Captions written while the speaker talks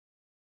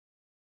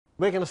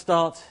We're going to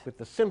start with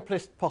the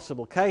simplest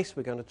possible case.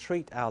 We're going to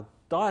treat our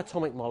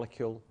diatomic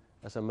molecule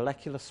as a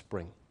molecular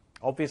spring.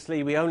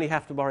 Obviously, we only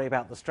have to worry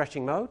about the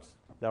stretching modes.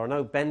 There are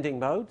no bending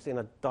modes in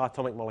a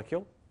diatomic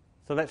molecule.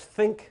 So let's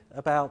think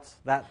about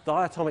that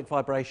diatomic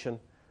vibration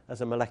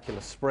as a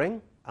molecular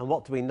spring. And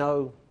what do we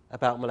know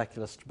about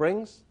molecular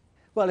springs?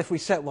 Well, if we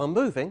set one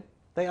moving,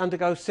 they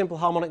undergo simple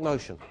harmonic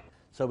motion.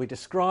 So we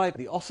describe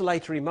the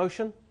oscillatory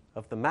motion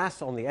of the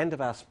mass on the end of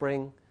our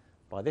spring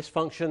by this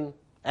function,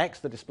 x,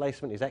 the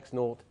displacement is x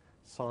naught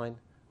sine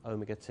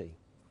omega t,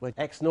 where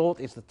x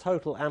naught is the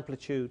total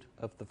amplitude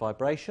of the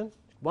vibration.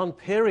 One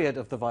period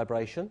of the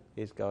vibration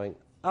is going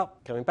up,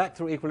 coming back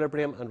through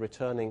equilibrium and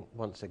returning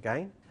once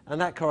again.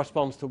 And that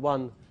corresponds to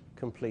one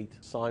complete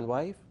sine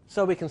wave.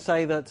 So we can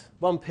say that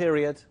one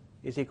period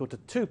is equal to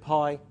 2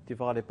 pi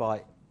divided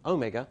by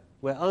omega,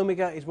 where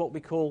omega is what we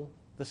call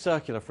the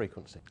circular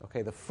frequency.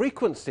 Okay, the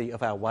frequency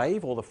of our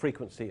wave, or the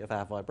frequency of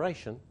our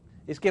vibration,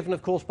 is given,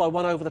 of course, by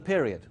 1 over the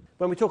period.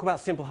 When we talk about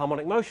simple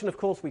harmonic motion, of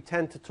course, we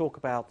tend to talk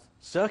about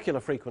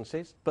circular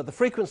frequencies, but the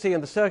frequency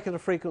and the circular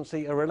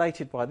frequency are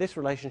related by this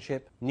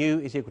relationship. Nu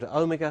is equal to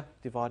omega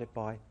divided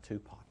by 2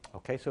 pi.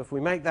 Okay, so if we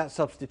make that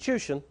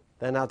substitution,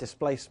 then our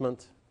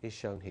displacement is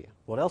shown here.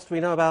 What else do we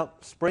know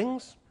about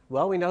springs?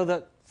 Well, we know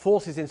that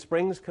forces in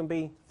springs can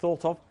be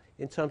thought of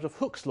in terms of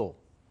Hooke's law.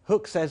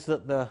 Hooke says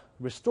that the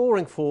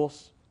restoring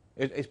force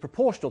is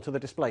proportional to the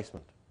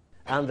displacement,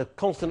 and the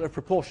constant of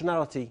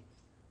proportionality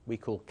we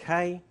call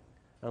K,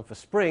 and for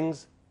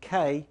springs,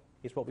 K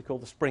is what we call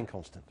the spring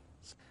constant.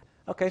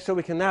 Okay, so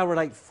we can now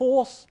relate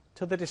force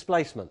to the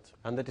displacement,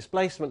 and the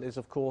displacement is,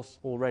 of course,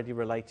 already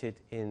related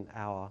in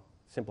our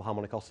simple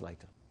harmonic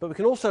oscillator. But we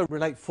can also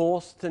relate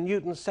force to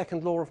Newton's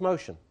second law of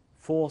motion.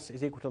 Force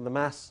is equal to the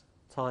mass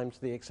times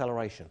the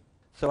acceleration.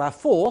 So our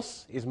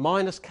force is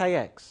minus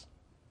kx.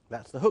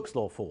 That's the Hooke's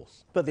law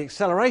force. But the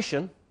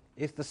acceleration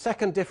is the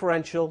second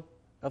differential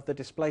of the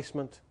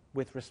displacement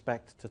with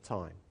respect to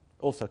time.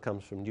 Also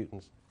comes from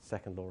Newton's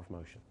second law of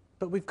motion.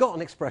 But we've got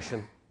an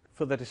expression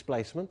for the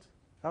displacement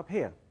up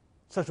here.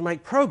 So to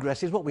make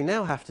progress, what we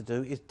now have to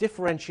do is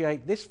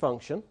differentiate this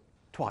function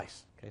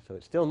twice. Okay, so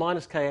it's still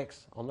minus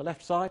kx on the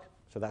left side.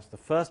 So that's the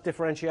first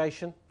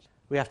differentiation.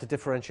 We have to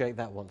differentiate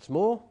that once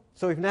more.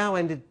 So we've now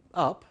ended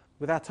up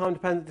with our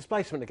time-dependent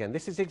displacement again.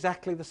 This is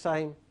exactly the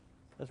same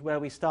as where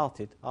we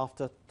started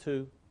after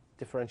 2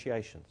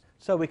 differentiations.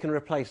 So we can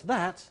replace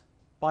that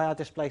by our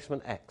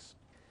displacement x.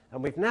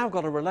 And we've now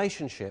got a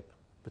relationship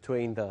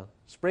between the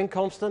spring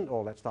constant,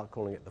 or let's start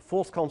calling it the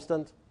force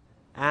constant,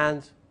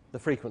 and the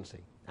frequency,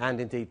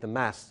 and indeed the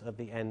mass at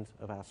the end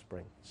of our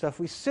spring. So if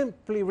we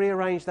simply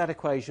rearrange that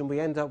equation, we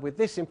end up with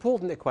this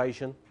important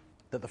equation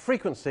that the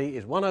frequency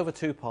is 1 over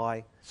 2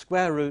 pi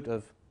square root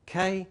of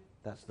k,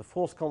 that's the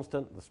force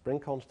constant, the spring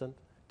constant,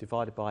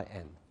 divided by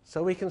n.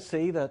 So we can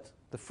see that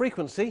the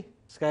frequency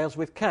scales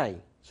with k.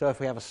 So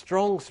if we have a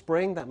strong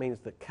spring, that means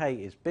that k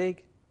is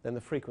big, then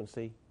the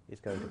frequency is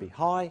going to be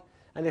high.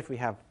 And if we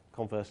have,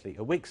 conversely,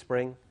 a weak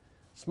spring,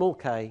 small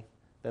k,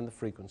 then the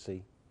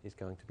frequency is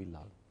going to be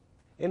low.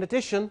 In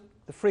addition,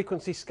 the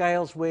frequency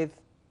scales with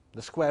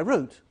the square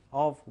root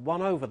of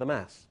 1 over the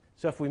mass.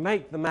 So if we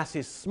make the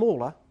masses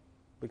smaller,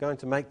 we're going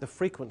to make the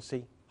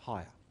frequency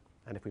higher.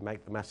 And if we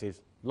make the masses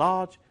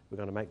large, we're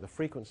going to make the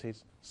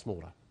frequencies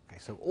smaller. Okay,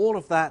 so all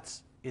of that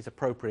is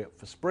appropriate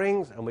for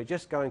springs, and we're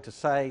just going to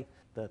say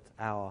that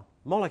our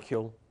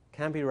molecule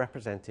can be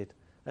represented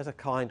as a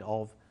kind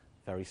of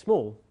very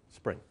small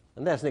spring.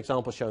 And there's an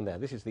example shown there.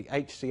 This is the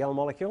Hcl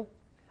molecule.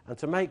 And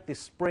to make this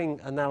spring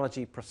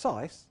analogy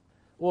precise,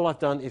 all I've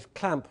done is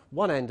clamp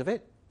one end of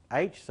it,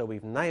 H, so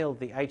we've nailed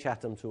the H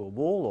atom to a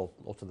wall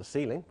or to the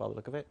ceiling by the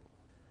look of it.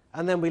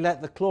 And then we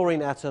let the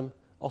chlorine atom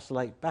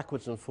oscillate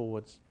backwards and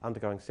forwards,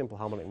 undergoing simple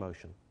harmonic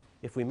motion.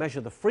 If we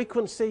measure the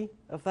frequency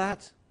of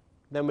that,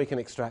 then we can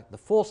extract the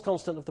force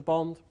constant of the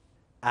bond.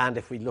 And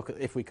if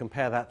we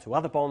compare that to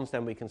other bonds,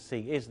 then we can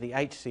see, is the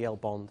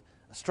Hcl bond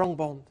a strong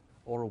bond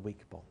or a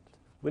weak bond?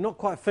 We're not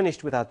quite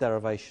finished with our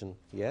derivation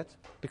yet,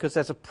 because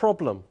there's a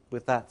problem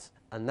with that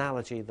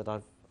analogy that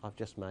I've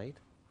just made.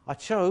 I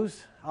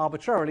chose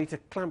arbitrarily to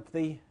clamp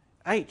the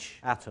H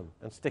atom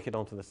and stick it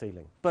onto the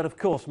ceiling. But of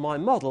course my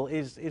model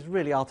is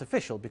really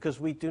artificial, because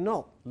we do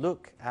not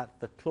look at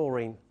the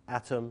chlorine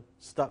atom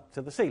stuck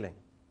to the ceiling.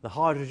 The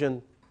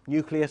hydrogen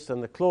nucleus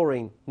and the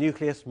chlorine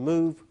nucleus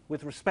move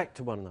with respect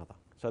to one another.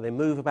 So they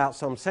move about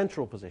some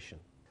central position.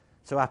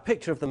 So our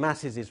picture of the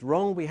masses is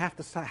wrong. We have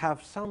to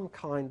have some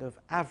kind of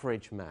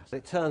average mass.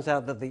 It turns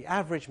out that the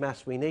average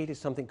mass we need is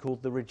something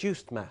called the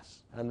reduced mass.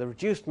 And the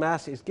reduced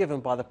mass is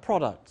given by the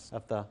products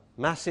of the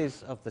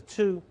masses of the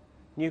 2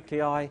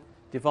 nuclei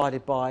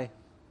divided by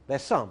their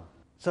sum.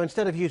 So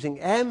instead of using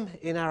m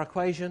in our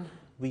equation,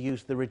 we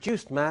use the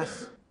reduced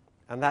mass,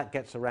 and that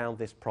gets around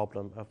this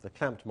problem of the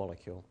clamped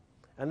molecule.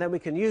 And then we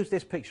can use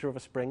this picture of a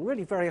spring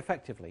really very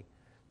effectively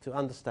to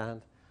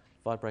understand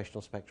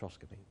vibrational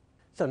spectroscopy.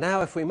 So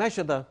now if we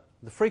measure the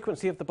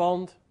frequency of the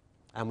bond,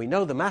 and we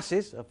know the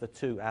masses of the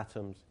 2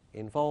 atoms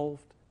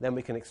involved, then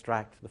we can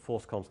extract the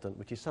force constant,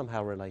 which is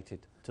somehow related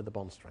to the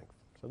bond strength.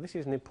 So this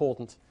is an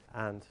important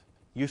and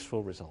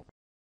useful result.